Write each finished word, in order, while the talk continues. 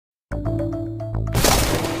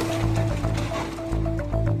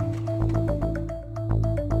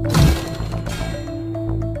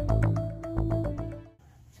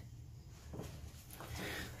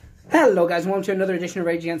Hello guys, welcome to another edition of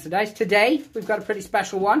Rage Against the Dice. Today, we've got a pretty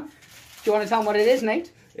special one. Do you want to tell them what it is,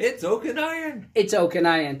 Nate? It's Oak and Iron. It's Oak and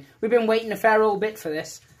Iron. We've been waiting a fair old bit for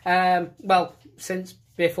this. Well, since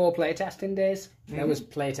before playtesting days. There was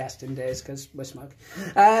playtesting days because we're smug.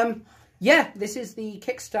 Yeah, this is the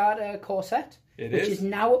Kickstarter core set. Which is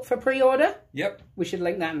now up for pre-order. Yep. We should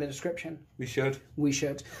link that in the description. We should. We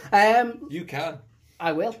should. You can.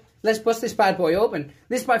 I will. Let's bust this bad boy open.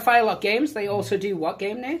 This is by Firelock Games. They also do what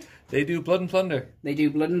game, Nate? They do Blood and Plunder. They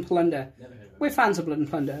do Blood and Plunder. We're fans of Blood and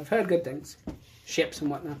Plunder. I've heard good things. Ships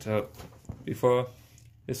and whatnot. So,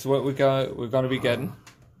 this is what we're going to be getting.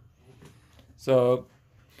 So,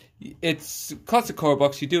 it's cost a core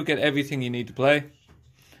box. You do get everything you need to play.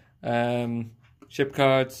 Ship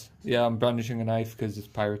cards. Yeah, I'm brandishing a knife because it's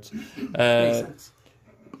pirates. Makes sense.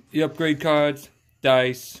 You upgrade cards,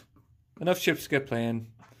 dice, enough ships to get playing.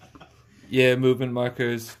 Yeah, movement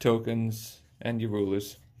markers, tokens, and your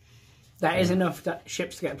rulers. That is enough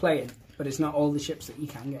ships to get playing, but it's not all the ships that you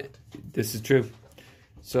can get. This is true.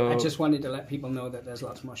 So I just wanted to let people know that there's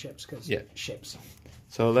lots more ships because ships.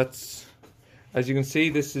 So let's, as you can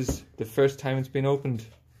see, this is the first time it's been opened.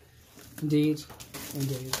 Indeed,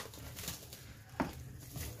 indeed.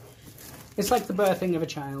 It's like the birthing of a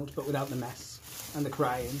child, but without the mess and the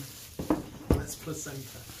crying. That's placenta.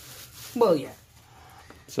 Well, yeah.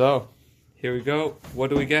 So, here we go.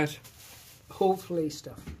 What do we get? Hopefully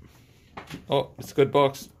stuff. Oh, it's a good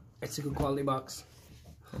box. It's a good quality box.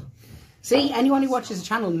 See, anyone who watches the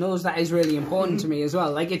channel knows that is really important to me as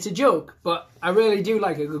well. Like, it's a joke, but I really do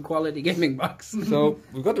like a good quality gaming box. So,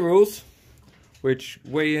 we've got the rules, which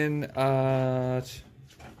weigh in at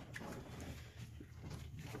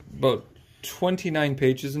about 29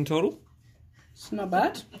 pages in total. It's not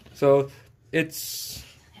bad. So, it's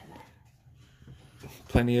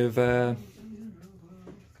plenty of,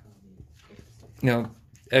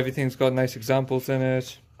 everything's got nice examples in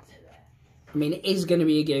it. I mean, it is going to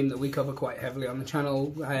be a game that we cover quite heavily on the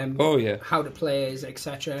channel. Oh, yeah. How to play,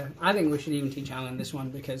 etc. I think we should even teach Alan this one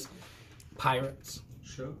because pirates.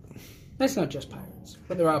 Sure. It's not just pirates,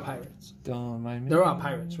 but there are pirates. Don't mind me. There are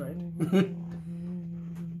pirates, right?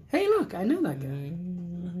 Hey, look, I know that guy.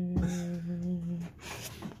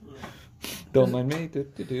 Don't mind me.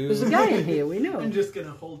 There's a guy in here, we know. I'm just going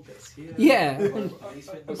to hold this here. Yeah.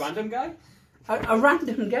 A random guy? A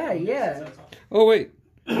random guy, yeah. Oh, wait.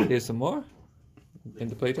 Here's some more in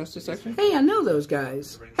the playtester section. Hey, I know those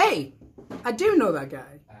guys. Hey, I do know that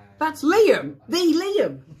guy. That's Liam. The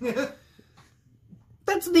Liam.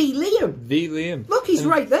 That's the Liam. The Liam. Look, he's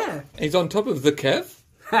right there. He's on top of the Kev.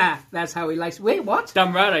 Ha, that's how he likes... Wait, what?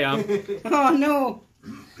 Damn right I am. Oh, no.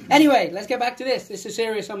 Anyway, let's get back to this. This is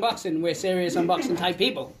serious unboxing. We're serious unboxing type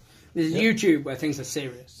people. This is YouTube where things are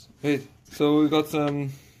serious. Wait, so we got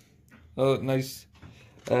some nice,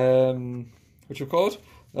 what you called?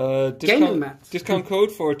 Gaming mats. Discount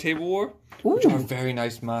code for Table War, Ooh. which are very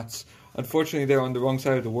nice mats. Unfortunately, they're on the wrong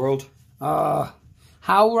side of the world.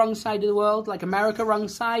 How wrong side of the world? Like America wrong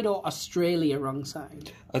side or Australia wrong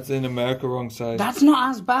side? That's in America wrong side. That's not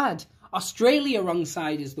as bad. Australia wrong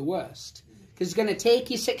side is the worst. Because it's going to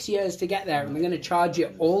take you 6 years to get there and they're going to charge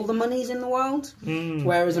you all the monies in the world.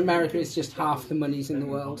 Whereas America is just half the monies in the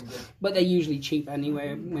world. But they're usually cheap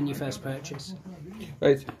anyway when you first purchase.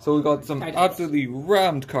 Right, so we got some absolutely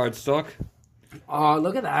rammed cardstock. Oh,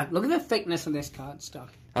 look at that. Look at the thickness of this cardstock.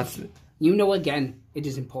 That's it. You know, again, it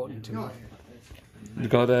is important to me. We've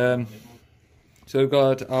got, so we've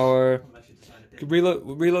got our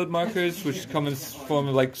reload markers, which come in the form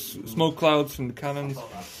of like smoke clouds from the cannons.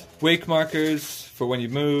 Wake markers for when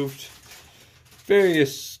you've moved.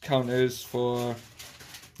 Various counters for,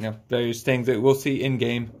 various things that we'll see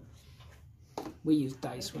in-game. We used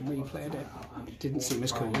dice when we played it. Didn't seem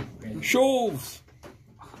as cool. Shoals!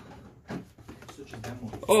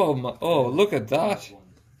 Oh, look at that.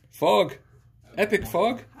 Fog. Epic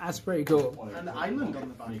fog. That's pretty cool. And the island on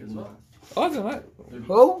the back as well. Oh, isn't that?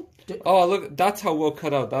 Oh? Oh, look, that's how well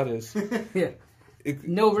cut out that is. Yeah.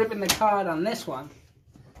 No ripping the card on this one.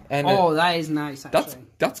 And that is nice, actually.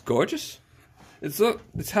 That's gorgeous.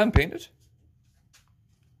 It's hand painted.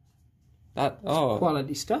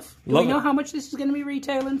 Quality stuff. Do we know how much this is going to be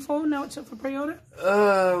retailing for now it's up for pre-order?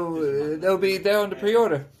 They'll be there on the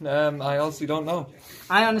pre-order. I honestly don't know.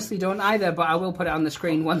 I honestly don't either, but I will put it on the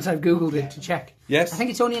screen once I've Googled it to check. Yes. I think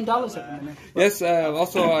it's only in dollars at the minute. Yes.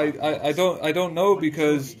 Also, I don't know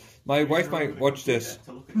because my wife might watch this.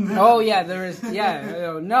 Oh yeah, there is.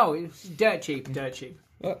 Yeah. No, it's dirt cheap. Dirt cheap.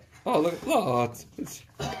 Oh look! Oh,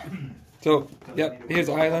 so yeah. Here's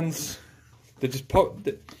islands. They just pop.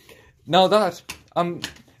 Now that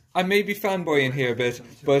I may be fanboying here a bit,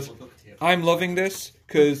 but I'm loving this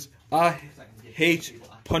because I hate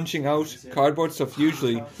punching out cardboard stuff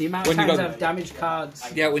usually. The amount when of you times got I've damaged cards.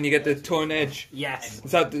 yeah, when you get the torn edge. Yes.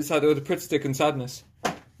 Is that the Pritt stick and sadness?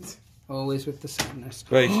 Always with the sadness.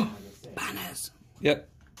 Right. Banners. Yep.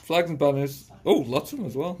 Flags and banners. Oh, lots of them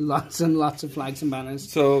as well. Lots and lots of flags and banners.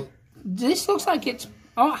 So This looks like it's...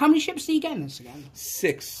 Oh, how many ships do you get in this again?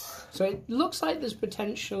 6. So it looks like there's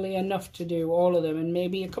potentially enough to do all of them and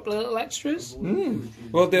maybe a couple of little extras.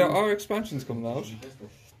 Well, there are expansions coming out.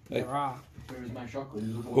 There are.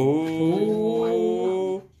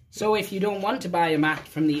 Oh. So if you don't want to buy a mat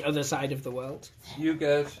from the other side of the world... You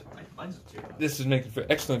get... This is making for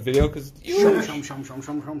excellent video because...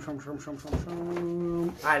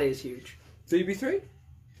 That is huge. 3v3?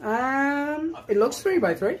 It looks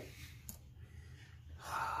 3x3.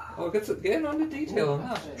 Oh, get on the detail on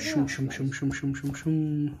that.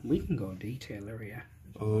 We can go detail area.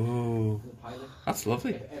 Oh, that's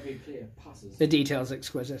lovely. The detail's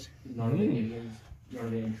exquisite.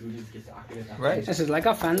 Right. This is like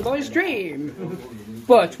a fanboy's dream.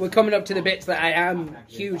 But we're coming up to the bits that I am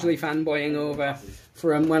hugely fanboying over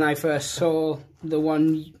from when I first saw the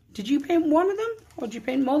one. Did you paint one of them? Or did you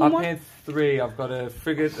paint more than I've one? painted 3. I've got a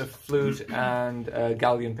frigate, a flute, and a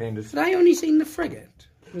galleon painted. But I only seen the frigate.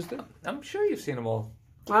 Was the... I'm sure you've seen them all.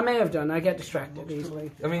 I may have done. I get distracted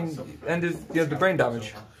easily. I mean, and you have the brain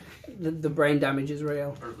damage. The brain damage is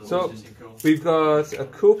real. So, we've got a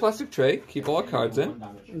cool plastic tray. Keep all our cards in.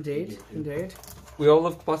 Indeed, indeed. We all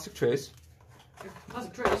love plastic trays.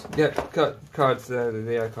 Plastic trays? Yeah, cards.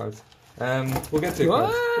 They are cards. We'll get to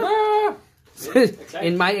What? cards.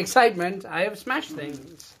 In my excitement, I have smashed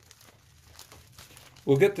things.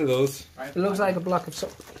 We'll get to those. It looks like a block of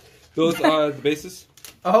soap. Those are the bases.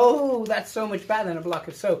 Oh, that's so much better than a block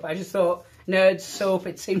of soap. I just thought, nerd soap,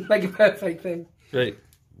 it seemed like a perfect thing. Right.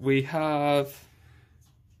 We have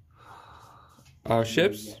our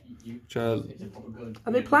ships, which are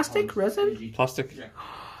they plastic, resin? plastic,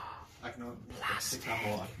 Plastic.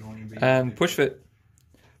 and push fit.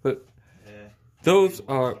 But those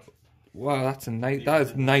are wow. That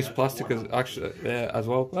is nice plastic as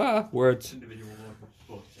well. Words.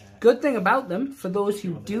 Good thing about them, for those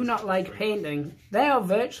who do not like painting, they are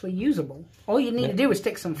virtually usable. All you need to do is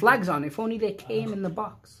stick some flags on, if only they came in the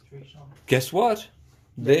box. Guess what?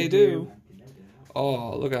 They do.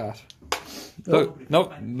 Oh, look at that. Look,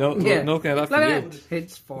 no, Yeah. no, looking at that for Look you. at it.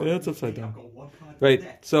 It's for Yeah, it's upside down. Right,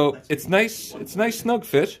 so it's nice snug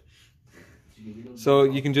fit. So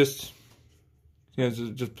you can just,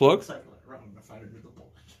 just plug.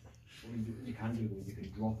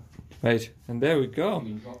 Right, and there we go.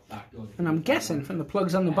 And I'm guessing from the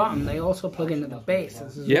plugs on the bottom, they also plug into the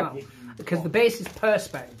bases as Yep. well. Because the base is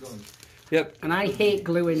perspex. Yep, And I hate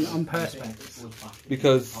gluing on perspex.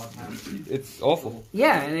 because it's awful.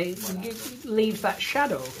 Yeah, and it leaves that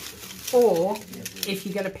shadow. Or, if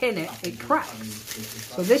you get a pin it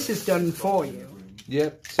cracks. So this is done for you.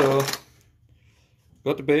 Yep, so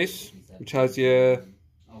got the base, which has your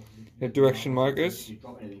direction markers.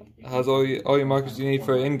 It has all your markers you need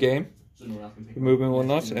for in-game, your movement and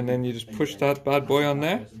whatnot, and then you just push that bad boy on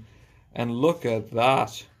there, and look at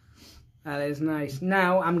that. That is nice.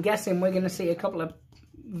 Now, I'm guessing we're going to see a couple of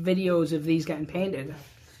videos of these getting painted.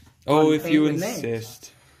 Oh, On if you paint with names.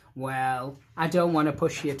 insist. Well, I don't want to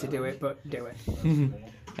push you to do it, but do it.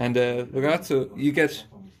 And look at that, so you get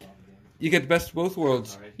the best of both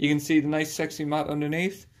worlds. You can see the nice sexy mat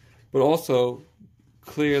underneath, but also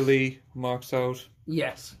clearly marks out.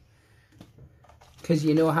 Yes. Because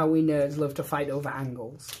you know how we nerds love to fight over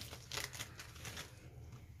angles.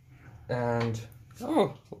 And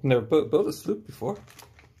oh, I've never built a sloop before.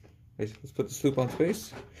 Wait, let's put the sloop on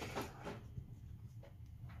space.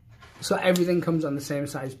 So everything comes on the same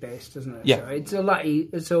size base, doesn't it? Yeah. So it's a lot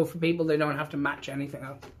so for people, they don't have to match anything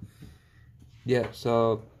up. Yeah,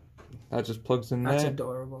 so that just plugs in That's there.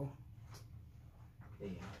 adorable.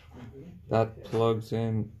 That plugs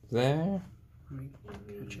in there. Let me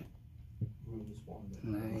catch it.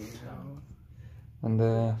 There you go.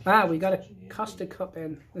 And We got a Costa Cup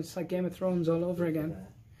in. It's like Game of Thrones all over again.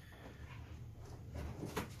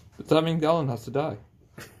 does that mean Gallon has to die?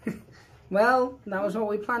 Well, that was what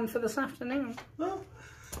we planned for this afternoon.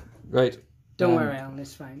 Right. Don't worry, Alan.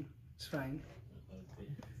 It's fine. It's fine.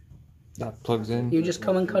 That plugs in. You just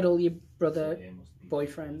come and cuddle your brother,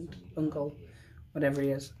 boyfriend, uncle, whatever he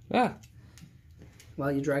is, Ah,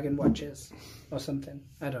 while your dragon watches or something.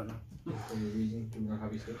 I don't know.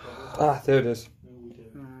 there it is.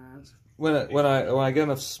 Uh, When I get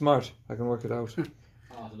enough smart, I can work it out.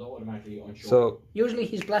 So Usually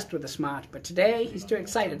he's blessed with the smart, but today he's too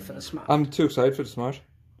excited for the smart. I'm too excited for the smart.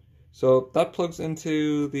 So that plugs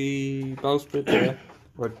into the bowsprit there,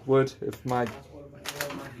 Or it would if my...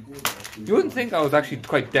 You wouldn't think I was actually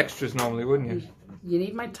quite dexterous normally, wouldn't you? You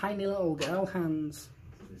need my tiny little girl hands.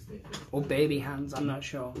 Or baby hands, I'm not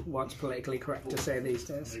sure what's politically correct to say these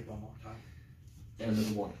days.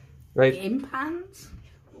 Right. Imp hands?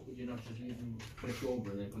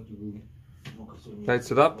 Right,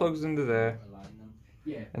 so that plugs into there.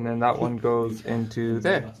 And then that one goes into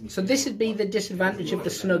there. So this would be the disadvantage of the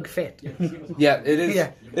snug fit. Yeah, it is.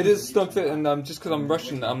 Yeah. It is snug fit, and just because I'm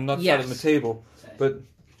Russian, I'm not sat on the table. But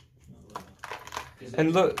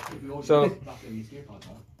and look, so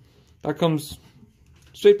that comes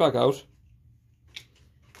straight back out.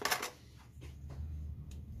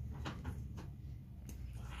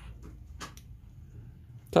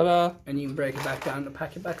 Ta-da! And you can break it back down to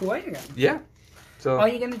pack it back away again. Yeah. So are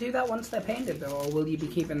you going to do that once they're painted, though, or will you be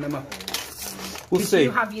keeping them up? We'll see.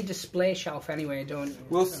 You have your display shelf anyway, don't you?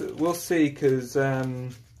 We'll see, because I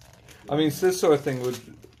mean, this sort of thing would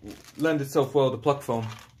lend itself well to pluck foam.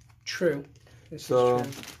 True. This so,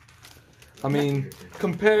 is true. I mean,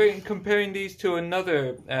 comparing these to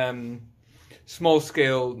another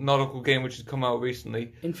small-scale nautical game which has come out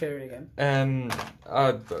recently. Inferior game.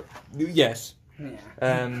 Yes. Yeah.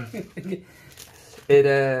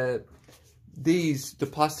 The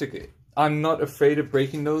plastic, I'm not afraid of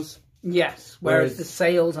breaking those. Yes, whereas the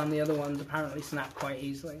sails on the other ones apparently snap quite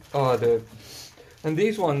easily. Oh, and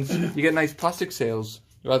these ones, you get nice plastic sails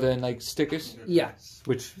rather than like stickers. Yes.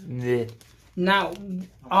 Which, meh. Now,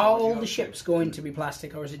 are all the ships going to be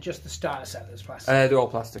plastic, or is it just the starter set that's plastic? They're all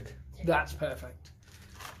plastic. That's perfect.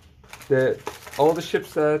 All the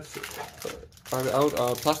ships that are out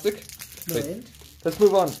are plastic. Brilliant. Let's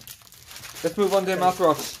move on. Let's move on to math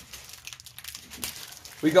rocks.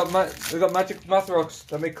 We got magic math rocks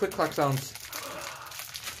that make click clack sounds.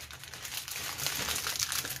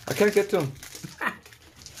 I can't get to them.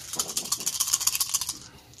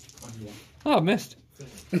 Oh, I missed.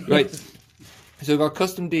 Right. So we've got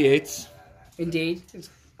custom D8s. Indeed,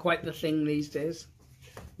 it's quite the thing these days.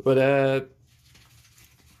 But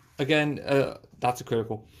again, that's a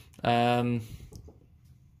critical. But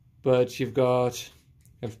you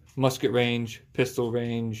have musket range, pistol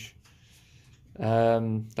range.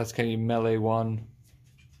 That's kind of your melee one.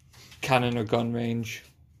 Cannon or gun range,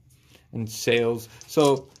 and sails.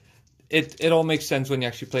 So it all makes sense when you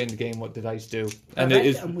actually play in the game what the dice do, and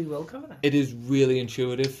and we will cover that. It is really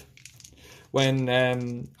intuitive. When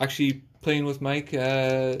actually playing with Mike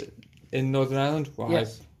in Northern Ireland,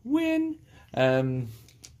 yes. I win.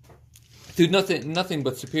 Dude, nothing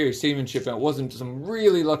but superior seamanship. It wasn't some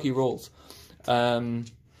really lucky rolls.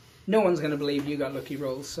 No one's going to believe you got lucky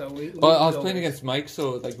rolls, so I was playing against Mike,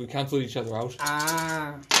 so like we cancelled each other out.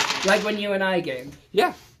 Ah, like when you and I game.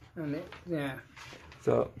 Yeah. Yeah.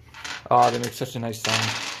 So, they make such a nice sound.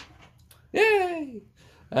 Yay!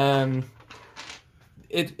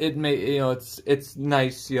 It may it's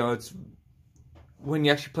nice, it's when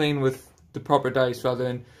you're actually playing with the proper dice rather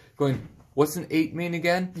than going, what's an 8 mean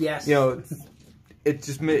again? Yes. It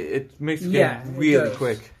just makes the game really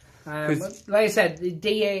quick. Like I said,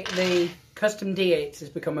 the custom D8s has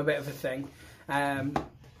become a bit of a thing.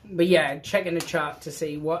 But yeah, checking the chart to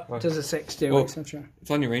see what does a 6 do, etc.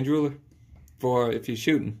 It's on your range ruler for if you're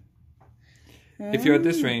shooting. If you're at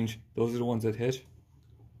this range, those are the ones that hit.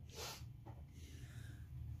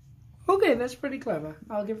 Okay, that's pretty clever.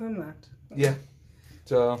 I'll give them that. Yeah.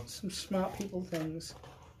 So some smart people things.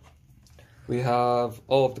 We have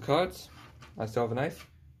all of the cards. I still have a knife.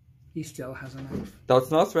 He still has a knife.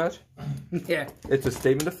 That's not a threat. Yeah. It's a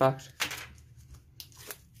statement of fact.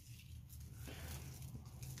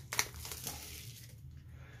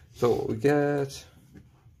 So what we get...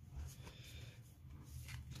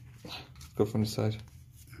 Go from the side.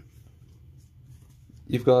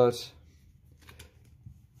 You've got...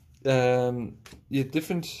 your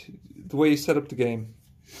different... The way you set up the game.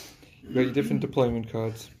 You've got your different deployment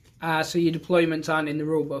cards. So your deployments aren't in the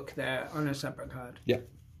rulebook, they're on a separate card. Yeah.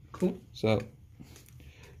 Cool. So,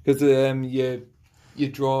 because you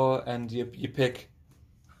draw and you pick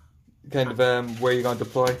kind of where you're going to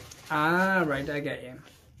deploy. Ah, right, I get you.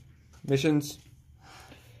 Missions.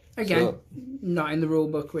 Again, not in the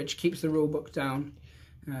rulebook, which keeps the rulebook down,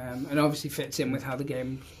 and obviously fits in with how the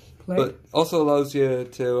game plays. But also allows you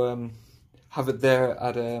to have it there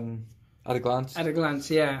at a glance. At a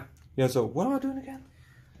glance, yeah. Yeah. So what am I doing again?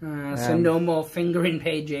 So no more fingering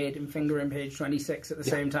page 8 and fingering page 26 at the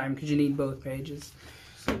same time, because you need both pages.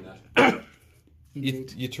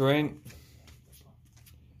 Your terrain.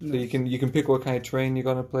 So you can pick what kind of terrain you're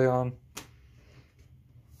gonna play on.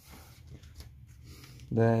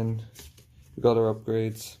 Then we got our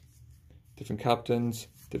upgrades, different captains,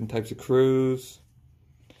 different types of crews.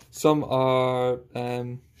 Some are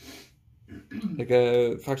like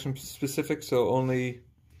a faction specific, so only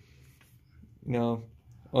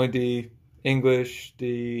only the English,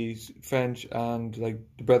 the French, and like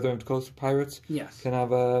the Brethren of the Coast Pirates can have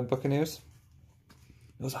buccaneers.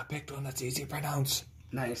 Those I picked one that's easy to pronounce.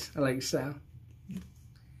 Nice, I like so.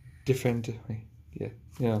 Different,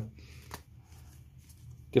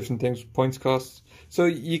 different things, points costs. So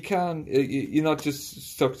you're not just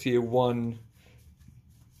stuck to your one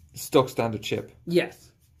stock standard ship.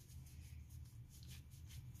 Yes.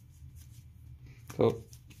 So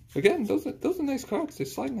again, those are nice cards. They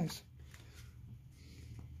slide nice.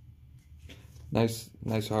 Nice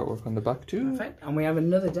artwork on the back too. Perfect. And we have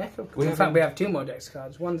another deck of cards. In fact, we have two more decks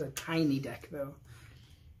cards. One's a tiny deck though.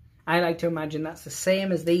 I like to imagine that's the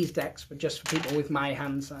same as these decks, but just for people with my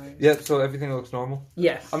hand size. Yeah, so everything looks normal.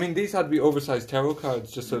 Yes. I mean, these had to be oversized tarot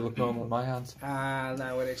cards just so they look normal in my hands.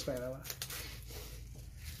 That would explain a lot.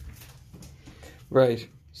 Right,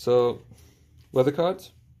 so weather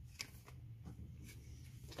cards.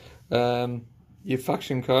 Your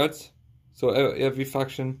faction cards. So every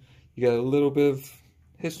faction, you get a little bit of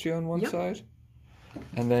history on one side,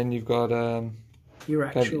 and then you've got your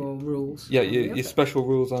actual rules. Yeah, your special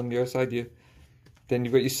rules on your side. Then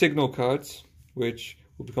you've got your signal cards, which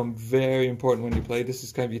will become very important when you play. This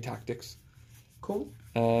is kind of your tactics. Cool.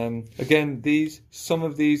 Again, some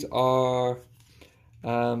of these are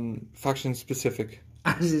faction specific,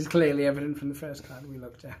 as is clearly evident from the first card we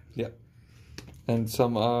looked at. Yeah, and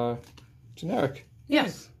some are generic.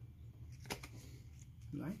 Yes.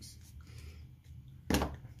 Nice.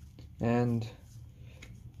 And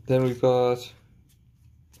then we've got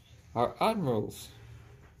our admirals.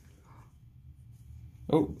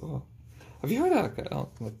 Oh. Have you heard of that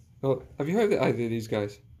guy? Oh, have you heard of either of these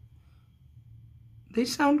guys? They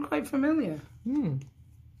sound quite familiar.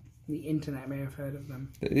 The internet may have heard of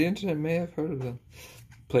them. The internet may have heard of them.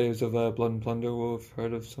 Players of Blood and Plunder will have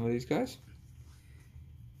heard of some of these guys.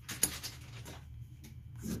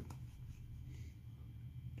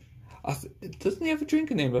 Doesn't he have a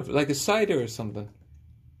drinking name, like a cider or something?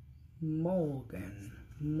 Morgan.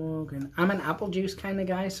 I'm an apple juice kind of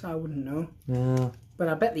guy, so I wouldn't know. Yeah. But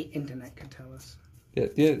I bet the internet could tell us. Yeah.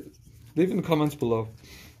 Leave in the comments below.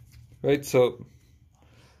 Right, so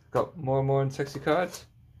got more and sexy cards,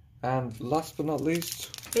 and last but not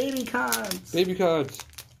least, baby cards. Baby cards.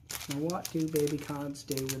 Now, what do baby cards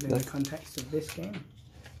do within the context of this game?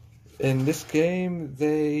 In this game,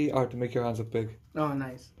 they are to make your hands look big. Oh,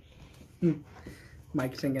 nice.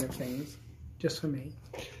 Mike thinking of things just for me.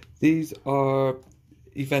 These are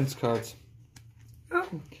events cards. Oh.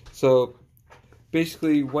 So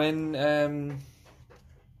basically, when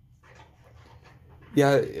you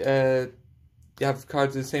have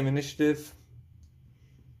cards of the same initiative,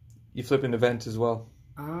 you flip an event as well.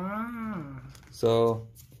 So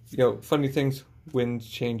funny things, wind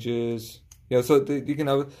changes. So you can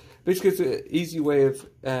have basically it's an easy way of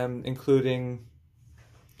including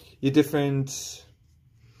your different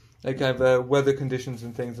weather conditions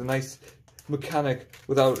and things. A nice mechanic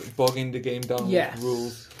without bogging the game down with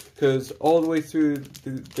rules. Because all the way through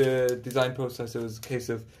the design process, it was a case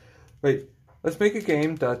of, right, let's make a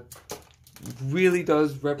game that really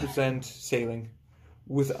does represent sailing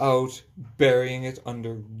without burying it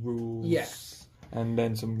under rules. Yes. And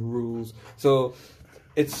then some rules. So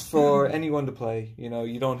it's for anyone to play.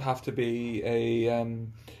 You don't have to be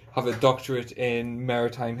have a doctorate in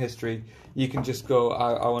maritime history. You can just go,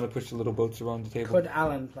 I want to push the little boats around the table. Could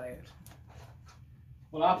Alan play it?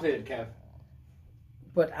 Well, I played it, Kev.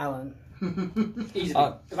 But Alan.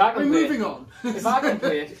 Easily. If I can play moving it, on. If I can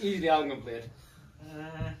play it, easily Alan can play it.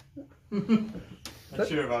 Not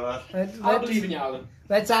sure about that. I believe in you, Alan.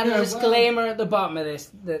 Let's add a disclaimer at the bottom of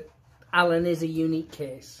this that Alan is a unique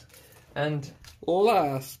case. And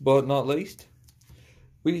last but not least,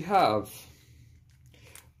 we have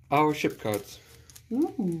our ship cards.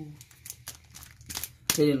 Ooh.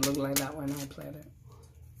 They didn't look like that when I played it.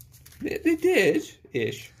 They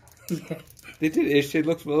did-ish. Yeah. They did-ish. They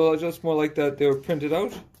looked just more like that they were printed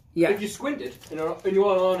out. Yeah. If you squinted and you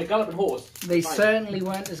are on a galloping horse, They fine. certainly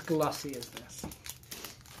weren't as glossy as this.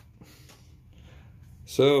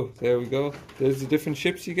 So, there we go. There's the different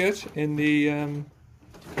ships you get in the...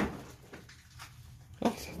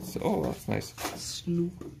 Oh, that's nice.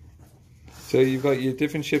 Sloop. So you've got your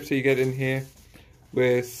different ships that you get in here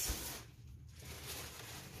with...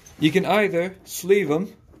 You can either sleeve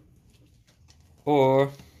them,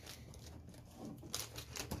 or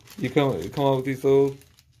you come out with these little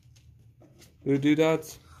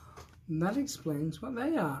doodads. That explains what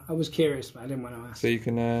they are. I was curious, but I didn't want to ask. So you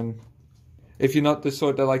can, if you're not the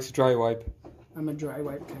sort that likes to dry wipe, I'm a dry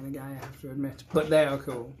wipe kind of guy, I have to admit. But they are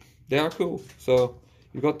cool. They are cool. So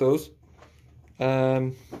you've got those.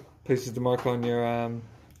 Places to mark on your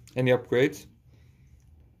any upgrades.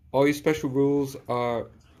 All your special rules are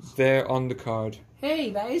there on the card.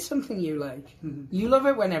 Hey, that is something you like. You love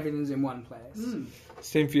it when everything's in one place.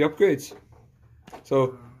 Same for your upgrades.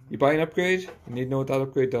 So you buy an upgrade, you need to know what that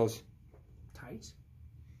upgrade does. Tight.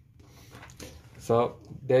 So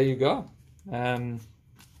there you go.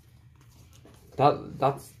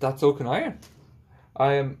 That's Oak and Iron.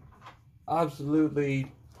 I am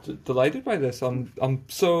absolutely delighted by this. I'm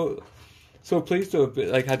so pleased to have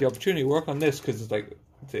had the opportunity to work on this because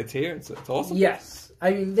it's here. It's awesome. Yes.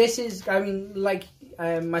 I mean,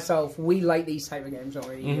 myself, we like these type of games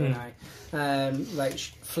already, you and I. Like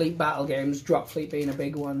fleet battle games, Drop Fleet being a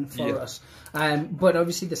big one for us. But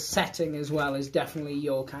obviously the setting as well is definitely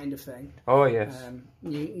your kind of thing. Oh, yes.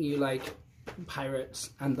 You like pirates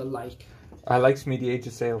and the like. I likes me the Age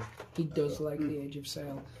of Sail. He does like the Age of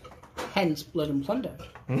Sail. Hence Blood and Plunder.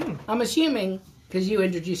 I'm assuming, because you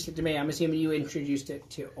introduced it to me, I'm assuming you introduced it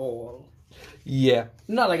to all. Yeah.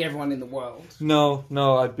 Not like everyone in the world. No,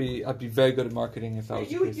 I'd be very good at marketing if that was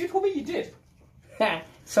the case. You told me you did.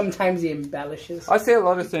 Sometimes he embellishes. I say a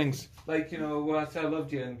lot of things. Like, when I say I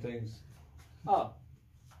loved you and things. Oh.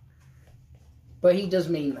 But he does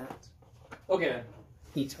mean that. Okay then.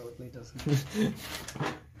 He totally doesn't.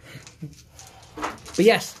 But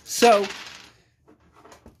yes, so...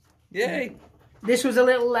 Yay! This was a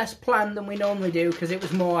little less planned than we normally do because it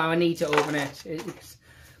was more I need to open it.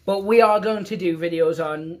 But we are going to do videos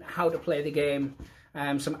on how to play the game.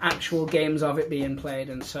 Some actual games of it being played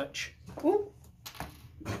and such. Ooh.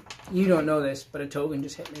 You don't know this, but a token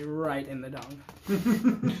just hit me right in the dong.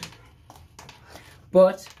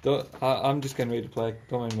 But I'm just getting ready to play.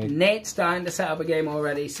 Don't mind me. Nate's starting to set up a game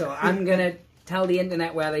already, so I'm going to tell the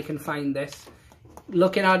internet where they can find this.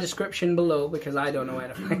 Look in our description below because I don't know where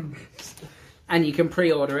to find this. And you can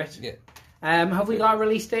pre-order it. Yeah. Have we got a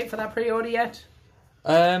release date for that pre-order yet?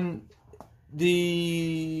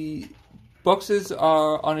 The boxes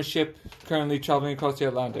are on a ship currently traveling across the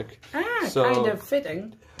Atlantic. So kind of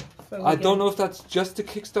fitting. I don't know if that's just the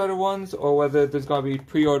Kickstarter ones or whether there's going to be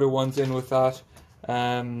pre-order ones in with that.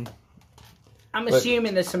 I'm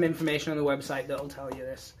assuming there's some information on the website that'll tell you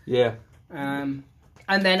this. Yeah.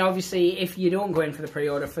 And then obviously if you don't go in for the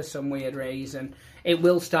pre-order for some weird reason, it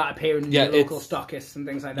will start appearing in your local stockists and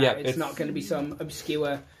things like that. It's not going to be some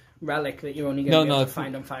obscure relic that you're only going to be able to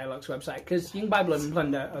find on Firelock's website, because you can buy Blood and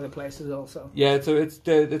Plunder other places also. Yeah, so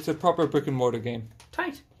it's a proper brick and mortar game.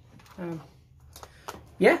 Tight.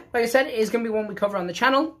 Yeah, like I said, it is going to be one we cover on the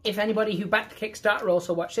channel. If anybody who backed the Kickstarter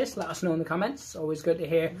also watch this, let us know in the comments. Always good to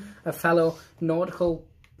hear a fellow nautical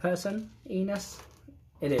person, Enos.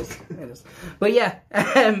 It is. But yeah,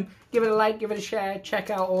 give it a like, give it a share,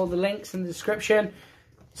 check out all the links in the description.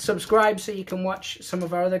 Subscribe so you can watch some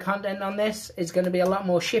of our other content on this. It's going to be a lot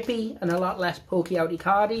more shippy and a lot less pokey outy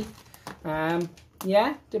cardy.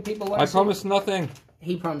 Yeah, do people want to I promise nothing.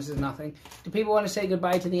 He promises nothing. Do people want to say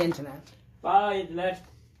goodbye to the internet? Bye, internet.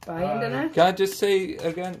 Bye, internet. Can I just say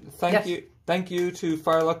again, thank you to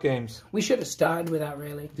Firelock Games. We should have started with that,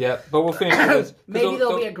 really. Yeah, but we'll finish with this. Maybe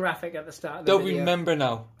there'll be a graphic at the start of the video. They'll remember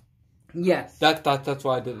now. Yes. That's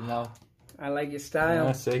why I did it now. I like your style.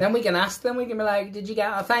 Yeah, see. Then we can ask them, we can be like, did you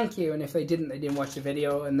get a thank you? And if they didn't watch the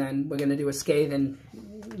video, and then we're going to do a scathing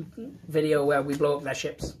video where we blow up their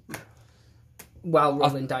ships while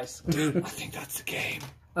rolling dice. Dude, I think that's the game.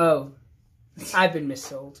 Oh, I've been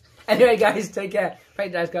missold. Anyway, guys, take care. Pray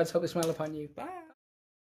dice gods, hope they smile upon you. Bye.